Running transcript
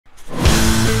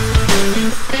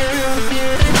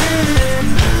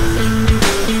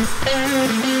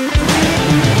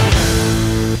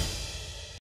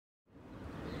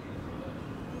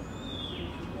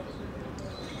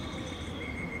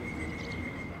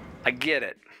I get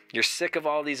it. You're sick of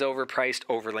all these overpriced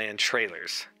overland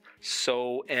trailers.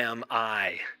 So am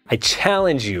I. I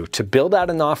challenge you to build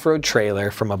out an off-road trailer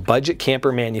from a budget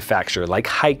camper manufacturer like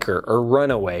Hiker or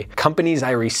Runaway, companies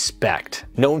I respect,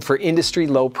 known for industry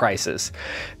low prices.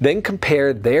 Then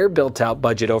compare their built-out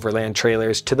budget overland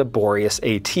trailers to the Boreas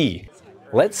AT.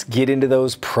 Let's get into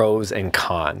those pros and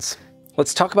cons.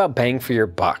 Let's talk about bang for your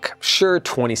buck. Sure,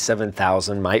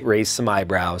 $27,000 might raise some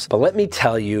eyebrows, but let me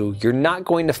tell you, you're not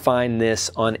going to find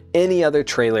this on any other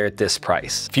trailer at this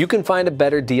price. If you can find a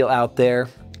better deal out there,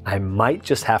 I might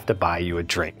just have to buy you a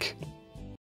drink.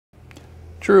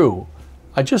 Drew,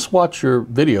 I just watched your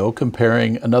video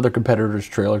comparing another competitor's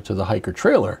trailer to the Hiker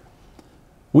trailer.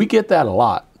 We get that a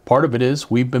lot. Part of it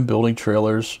is we've been building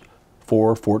trailers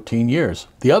for 14 years.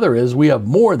 The other is we have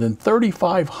more than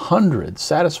 3,500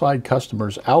 satisfied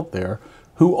customers out there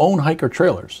who own Hiker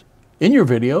trailers. In your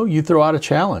video, you throw out a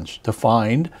challenge to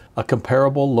find a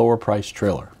comparable lower priced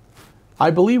trailer.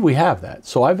 I believe we have that,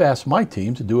 so I've asked my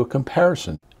team to do a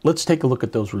comparison. Let's take a look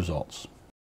at those results.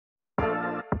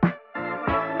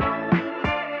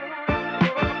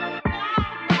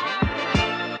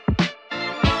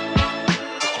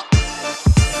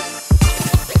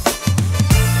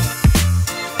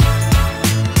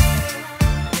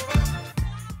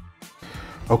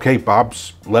 Okay,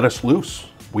 Bob's let us loose.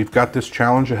 We've got this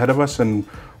challenge ahead of us and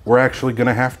we're actually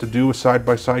gonna have to do a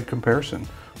side-by-side comparison.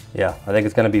 Yeah, I think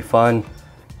it's gonna be fun.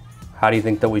 How do you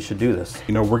think that we should do this?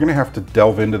 You know, we're gonna have to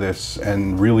delve into this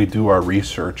and really do our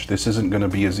research. This isn't gonna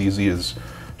be as easy as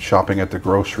shopping at the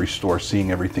grocery store, seeing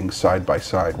everything side by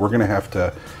side. We're gonna have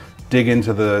to dig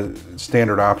into the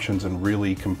standard options and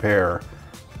really compare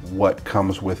what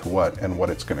comes with what and what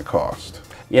it's gonna cost.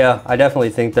 Yeah, I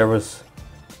definitely think there was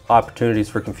opportunities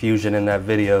for confusion in that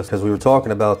video because we were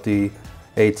talking about the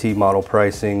AT model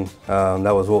pricing.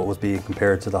 That was what was being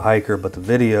compared to the Hiker, but the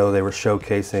video they were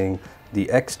showcasing the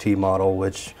XT model,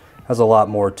 which has a lot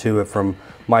more to it from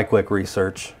my quick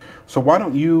research. So why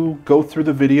don't you go through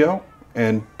the video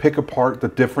and pick apart the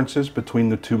differences between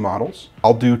the two models.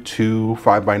 I'll do two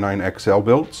 5x9 XL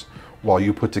builds while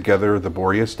you put together the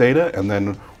Boreas data, and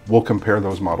then we'll compare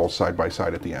those models side by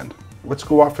side at the end. Let's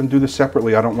go off and do this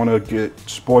separately. I don't want to get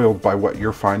spoiled by what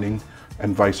you're finding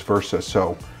and vice versa.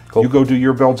 So cool. You go do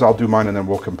your builds, I'll do mine, and then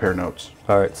we'll compare notes.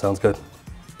 All right, sounds good.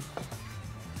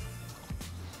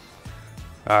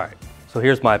 All right, so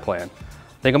here's my plan.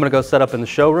 I think I'm gonna go set up in the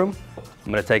showroom.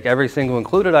 I'm gonna take every single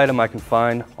included item I can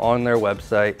find on their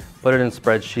website, put it in a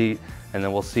spreadsheet, and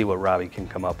then we'll see what Robbie can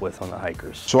come up with on the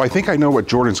Hikers. So I think I know what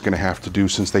Jordan's gonna have to do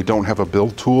since they don't have a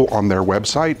build tool on their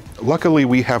website. Luckily,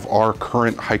 we have our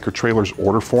current Hiker trailers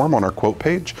order form on our quote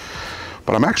page,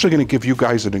 but I'm actually gonna give you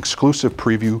guys an exclusive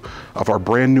preview of our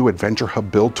brand new Adventure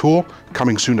Hub build tool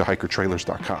coming soon to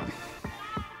hikertrailers.com.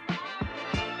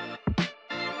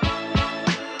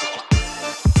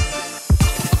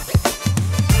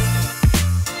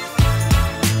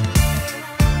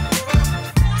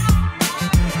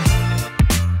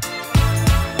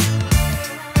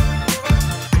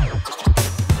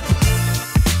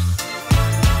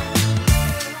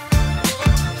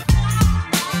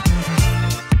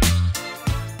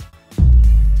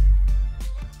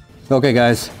 Okay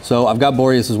guys, so I've got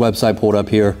Boreas' website pulled up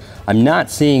here. I'm not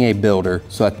seeing a builder,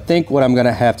 so I think what I'm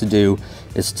gonna have to do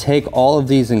is take all of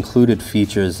these included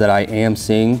features that I am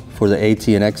seeing for the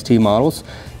AT and XT models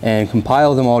and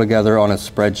compile them all together on a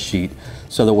spreadsheet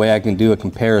so the way I can do a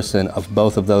comparison of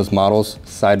both of those models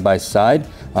side by side.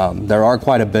 There are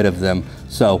quite a bit of them,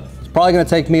 so it's probably gonna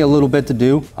take me a little bit to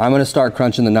do. I'm gonna start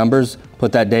crunching the numbers,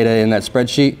 put that data in that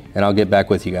spreadsheet, and I'll get back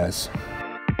with you guys.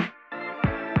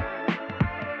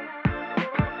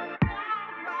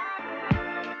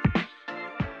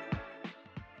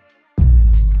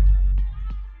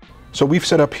 So we've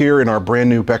set up here in our brand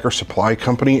new Becker Supply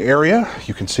Company area.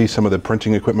 You can see some of the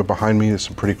printing equipment behind me. There's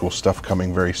some pretty cool stuff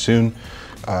coming very soon.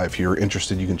 If you're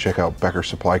interested, you can check out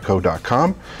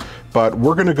beckersupplyco.com. But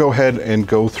we're gonna go ahead and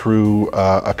go through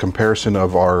a comparison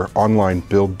of our online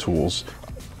build tools.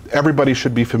 Everybody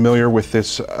should be familiar with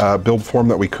this build form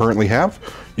that we currently have.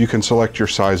 You can select your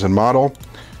size and model.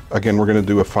 Again, we're gonna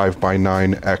do a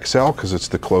 5x9 XL because it's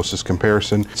the closest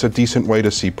comparison. It's a decent way to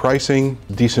see pricing,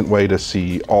 decent way to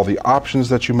see all the options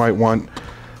that you might want.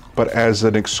 But as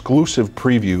an exclusive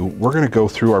preview, we're gonna go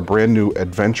through our brand new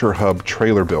Adventure Hub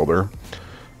trailer builder.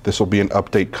 This will be an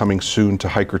update coming soon to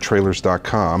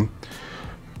hikertrailers.com.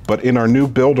 But in our new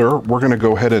builder, we're gonna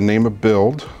go ahead and name a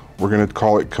build. We're gonna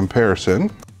call it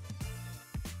Comparison.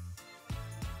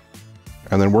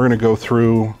 And then we're gonna go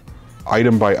through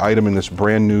item by item in this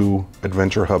brand new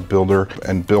Adventure Hub builder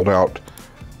and build out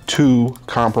two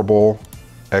comparable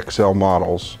XL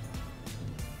models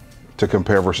to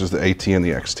compare versus the AT and the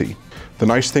XT. The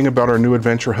nice thing about our new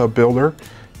Adventure Hub builder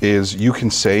is you can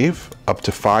save up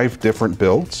to 5 different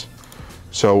builds.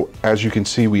 So as you can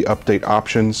see, we update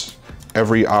options.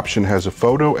 Every option has a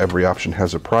photo, every option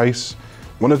has a price.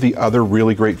 One of the other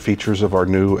really great features of our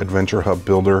new Adventure Hub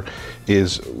builder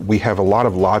is we have a lot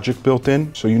of logic built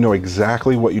in, so you know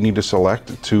exactly what you need to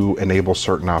select to enable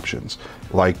certain options,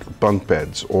 like bunk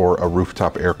beds or a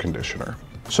rooftop air conditioner.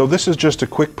 So this is just a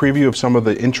quick preview of some of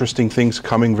the interesting things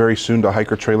coming very soon to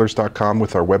hikertrailers.com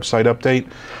with our website update.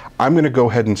 I'm going to go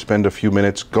ahead and spend a few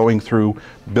minutes going through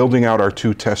building out our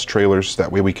 2 test trailers.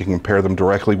 That way we can compare them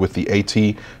directly with the AT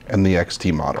and the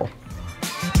XT model.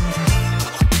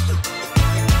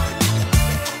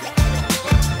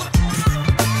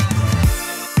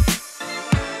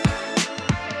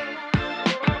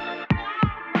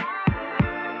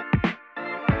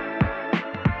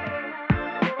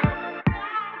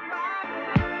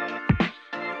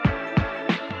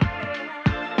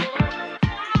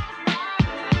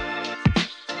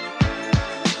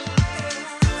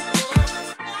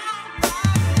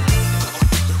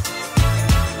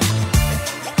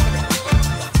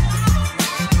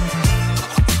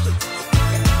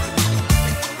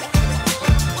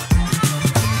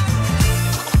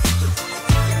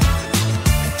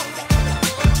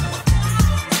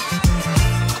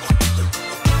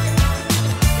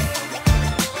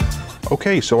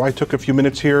 Okay, so I took a few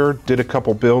minutes here, did a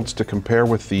couple builds to compare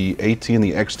with the AT and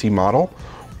the XT model.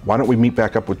 Why don't we meet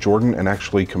back up with Jordan and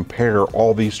actually compare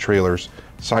all these trailers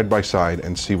side by side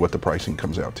and see what the pricing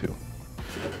comes out to.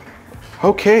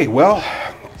 Okay, well,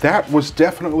 that was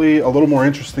definitely a little more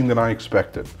interesting than I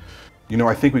expected. You know,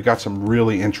 I think we got some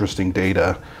really interesting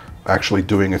data actually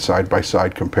doing a side by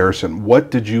side comparison.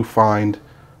 What did you find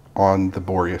on the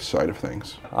Boreas side of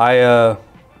things? I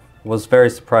was very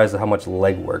surprised at how much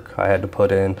legwork I had to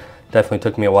put in. Definitely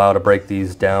took me a while to break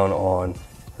these down on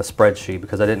a spreadsheet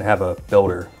because I didn't have a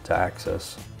builder to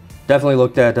access. Definitely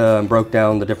looked at and broke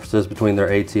down the differences between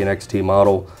their AT and XT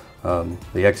model. The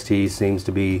XT seems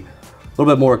to be a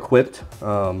little bit more equipped.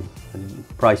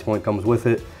 Price point comes with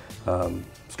it.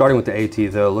 Starting with the AT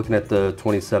though, looking at the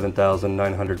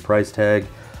 $27,900 price tag,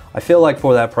 I feel like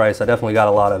for that price I definitely got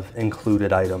a lot of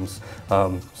included items.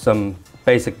 Some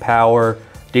basic power,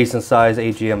 decent size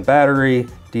AGM battery,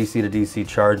 DC to DC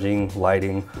charging,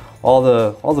 lighting, all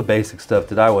the basic stuff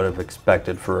that I would have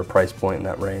expected for a price point in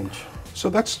that range. So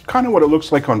that's kind of what it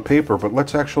looks like on paper, but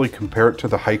let's actually compare it to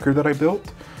the hiker that I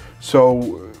built.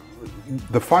 So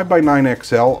the 5x9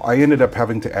 XL, I ended up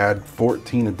having to add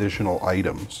 14 additional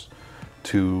items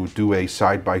to do a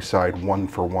side-by-side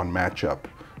 1-for-1 matchup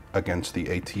against the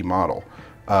AT model.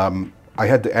 I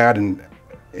had to add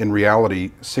in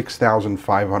reality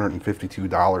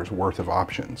 $6,552 worth of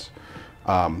options.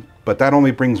 But that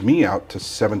only brings me out to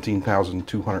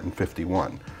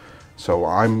 $17,251. So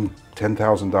I'm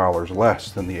 $10,000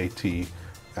 less than the AT,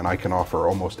 and I can offer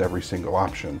almost every single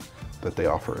option that they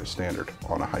offer as standard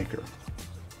on a hiker.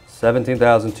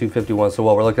 $17,251, so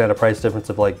what, we're looking at a price difference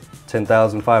of like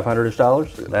 $10,500-ish?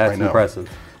 That's impressive.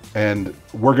 And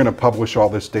we're going to publish all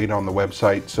this data on the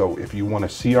website, so if you want to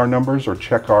see our numbers or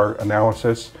check our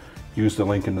analysis, use the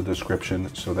link in the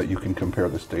description so that you can compare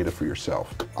this data for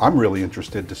yourself. I'm really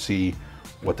interested to see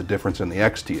what the difference in the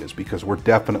XT is, because we're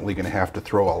definitely going to have to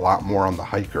throw a lot more on the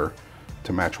hiker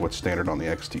to match what's standard on the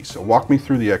XT. So walk me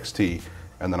through the XT,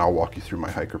 and then I'll walk you through my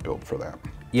hiker build for that.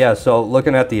 Yeah, so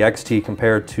looking at the XT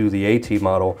compared to the AT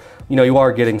model, you know, you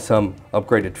are getting some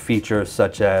upgraded features,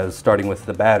 such as starting with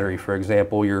the battery. For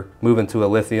example, you're moving to a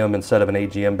lithium instead of an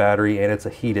AGM battery, and it's a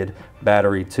heated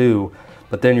battery too.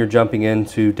 But then you're jumping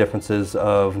into differences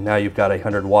of now you've got a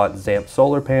 100-watt ZAMP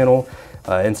solar panel,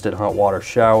 instant hot water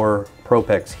shower,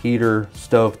 Propex heater,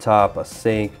 stove top, a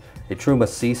sink, a Truma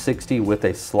C60 with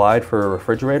a slide for a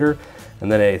refrigerator, and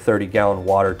then a 30-gallon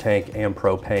water tank and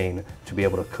propane to be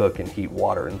able to cook and heat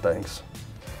water and things.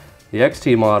 The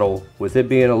XT model, with it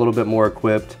being a little bit more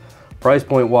equipped, price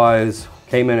point wise,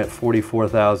 came in at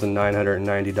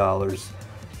 $44,990.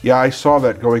 Yeah, I saw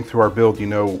that going through our build. You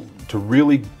know, to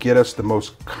really get us the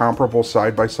most comparable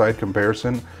side-by-side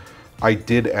comparison, I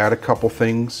did add a couple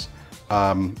things.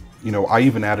 You know, I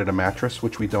even added a mattress,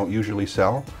 which we don't usually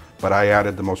sell, but I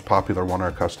added the most popular one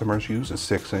our customers use, a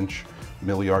 6-inch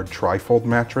Milliard trifold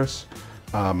mattress.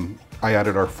 I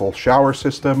added our full shower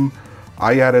system.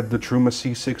 I added the Truma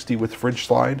C60 with fridge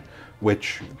slide,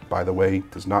 which, by the way,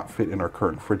 does not fit in our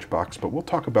current fridge box, but we'll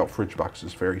talk about fridge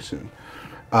boxes very soon.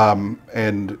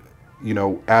 And, you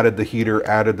know, added the heater,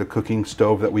 added the cooking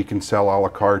stove that we can sell a la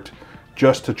carte,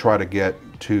 just to try to get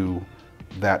to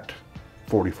that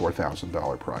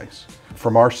 $44,000 price.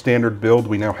 From our standard build,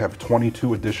 we now have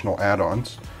 22 additional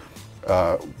add-ons.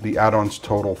 The add-ons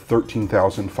total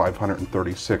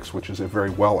 13,536, which is a very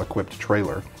well-equipped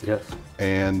trailer. Yes.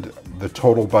 And the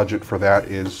total budget for that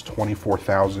is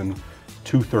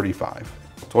 24,235.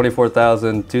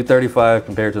 24,235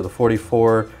 compared to the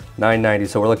 44,990.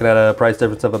 So we're looking at a price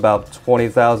difference of about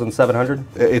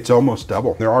 20,700. It's almost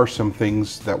double. There are some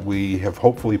things that we have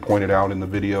hopefully pointed out in the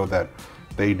video that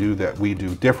they do that we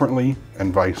do differently,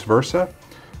 and vice versa.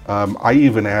 I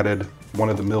even added one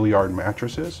of the Milliard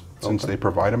mattresses. Since they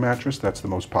provide a mattress, that's the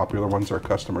most popular ones our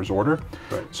customers order.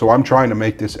 Right. So I'm trying to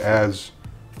make this as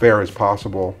fair as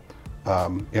possible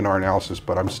in our analysis,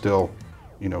 but I'm still,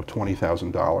 you know,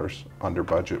 $20,000 under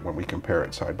budget when we compare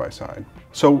it side by side.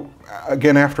 So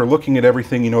again, after looking at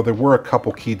everything, you know, there were a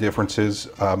couple key differences.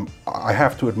 I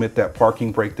have to admit that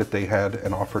parking brake that they had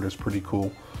and offered is pretty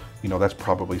cool. You know, that's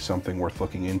probably something worth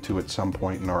looking into at some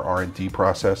point in our R&D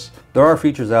process. There are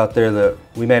features out there that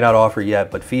we may not offer yet,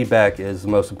 but feedback is the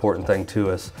most important thing to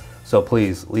us. So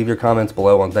please leave your comments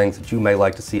below on things that you may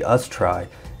like to see us try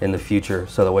in the future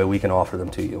so that way we can offer them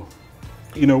to you.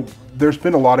 You know, there's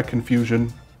been a lot of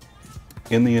confusion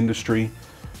in the industry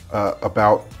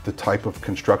about the type of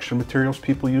construction materials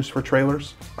people use for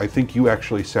trailers. I think you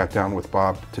actually sat down with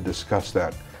Bob to discuss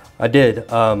that. I did.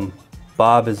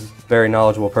 Bob is a very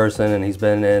knowledgeable person, and he's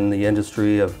been in the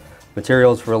industry of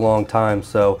materials for a long time,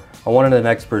 so I wanted an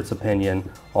expert's opinion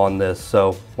on this.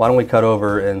 So why don't we cut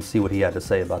over and see what he had to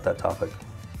say about that topic.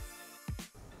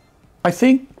 I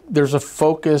think there's a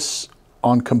focus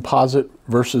on composite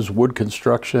versus wood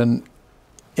construction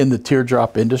in the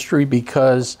teardrop industry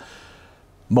because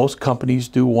most companies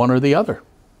do one or the other.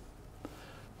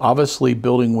 Obviously,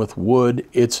 building with wood,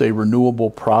 it's a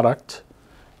renewable product.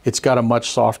 It's got a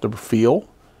much softer feel.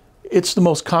 It's the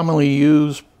most commonly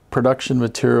used production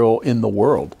material in the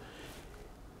world.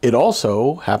 It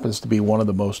also happens to be one of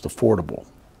the most affordable.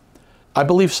 I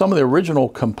believe some of the original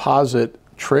composite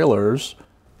trailers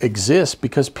exist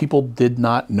because people did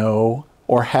not know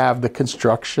or have the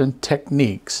construction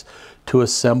techniques to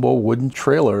assemble wooden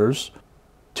trailers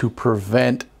to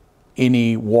prevent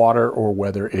any water or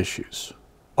weather issues.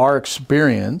 Our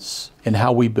experience in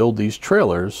how we build these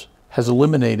trailers has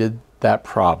eliminated that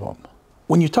problem.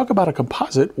 When you talk about a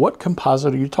composite, what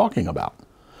composite are you talking about?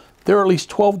 There are at least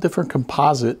 12 different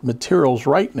composite materials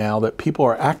right now that people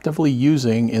are actively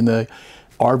using in the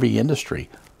RV industry.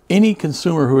 Any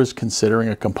consumer who is considering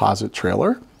a composite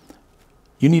trailer,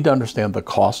 you need to understand the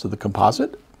cost of the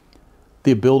composite,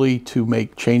 the ability to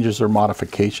make changes or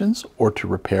modifications or to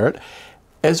repair it,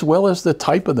 as well as the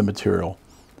type of the material.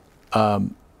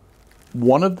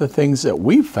 One of the things that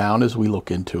we've found as we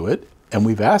look into it, and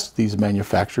we've asked these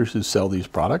manufacturers who sell these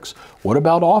products, what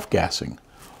about off-gassing?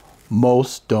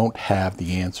 Most don't have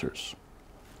the answers.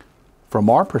 From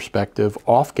our perspective,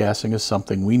 off-gassing is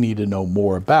something we need to know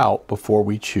more about before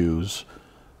we choose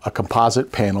a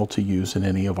composite panel to use in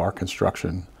any of our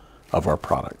construction of our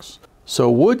products.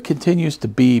 So wood continues to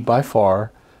be by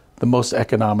far the most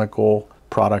economical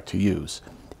product to use.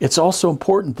 It's also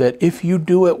important that if you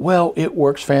do it well, it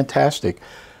works fantastic.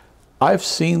 I've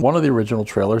seen one of the original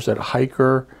trailers that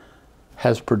Hiker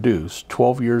has produced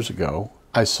 12 years ago.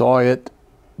 I saw it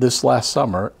this last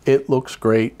summer. It looks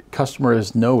great. Customer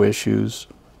has no issues.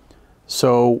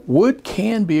 So wood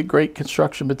can be a great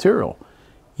construction material.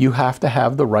 You have to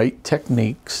have the right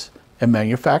techniques and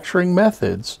manufacturing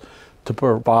methods to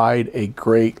provide a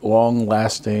great,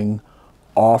 long-lasting,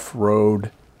 off-road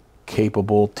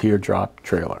capable teardrop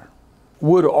trailer.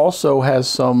 Wood also has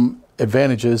some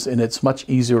advantages, and it's much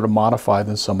easier to modify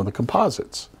than some of the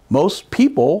composites. Most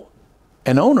people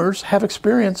and owners have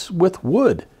experience with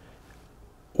wood,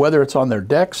 whether it's on their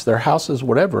decks, their houses,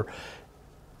 whatever.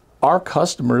 Our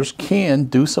customers can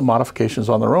do some modifications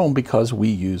on their own because we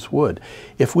use wood.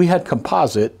 If we had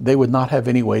composite, they would not have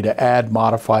any way to add,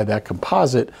 modify that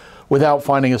composite without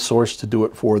finding a source to do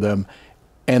it for them,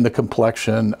 and the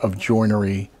complexion of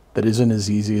joinery that isn't as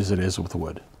easy as it is with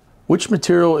wood. Which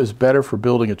material is better for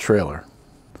building a trailer?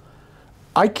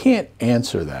 I can't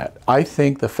answer that. I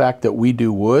think the fact that we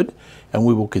do wood, and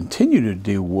we will continue to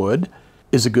do wood,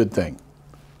 is a good thing.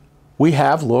 We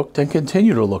have looked and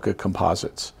continue to look at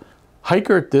composites.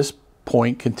 Hiker at this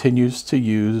point continues to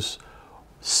use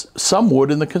some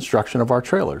wood in the construction of our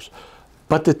trailers,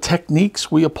 but the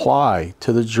techniques we apply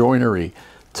to the joinery,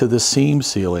 to the seam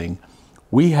sealing,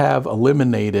 we have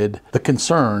eliminated the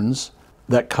concerns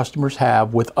that customers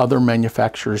have with other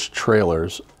manufacturers'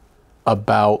 trailers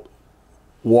about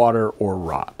water or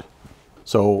rot.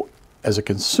 So as a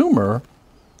consumer,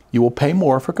 you will pay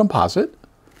more for composite.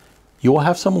 You will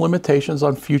have some limitations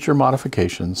on future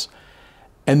modifications,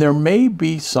 And there may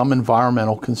be some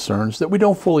environmental concerns that we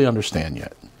don't fully understand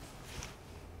yet.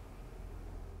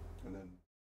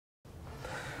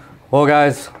 Well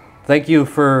guys, thank you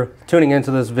for tuning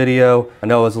into this video. I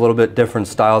know it was a little bit different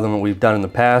style than what we've done in the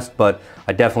past, but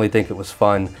I definitely think it was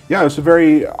fun. Yeah, it's a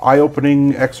very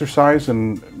eye-opening exercise,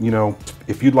 and you know,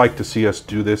 if you'd like to see us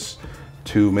do this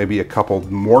to maybe a couple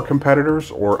more competitors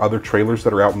or other trailers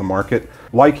that are out in the market,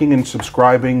 liking and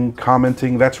subscribing,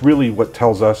 commenting, that's really what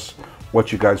tells us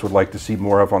what you guys would like to see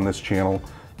more of on this channel.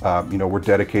 You know, we're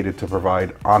dedicated to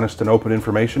provide honest and open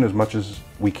information as much as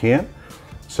we can.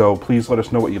 So please let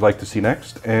us know what you'd like to see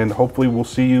next, and hopefully we'll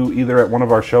see you either at one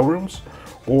of our showrooms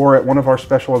or at one of our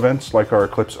special events like our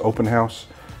Eclipse Open House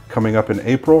coming up in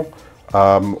April,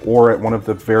 or at one of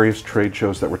the various trade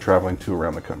shows that we're traveling to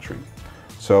around the country.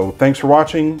 So thanks for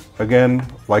watching. Again,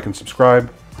 like and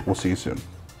subscribe. We'll see you soon.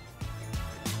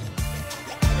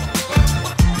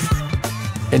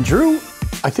 And Drew,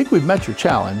 I think we've met your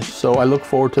challenge, so I look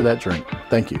forward to that drink.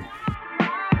 Thank you.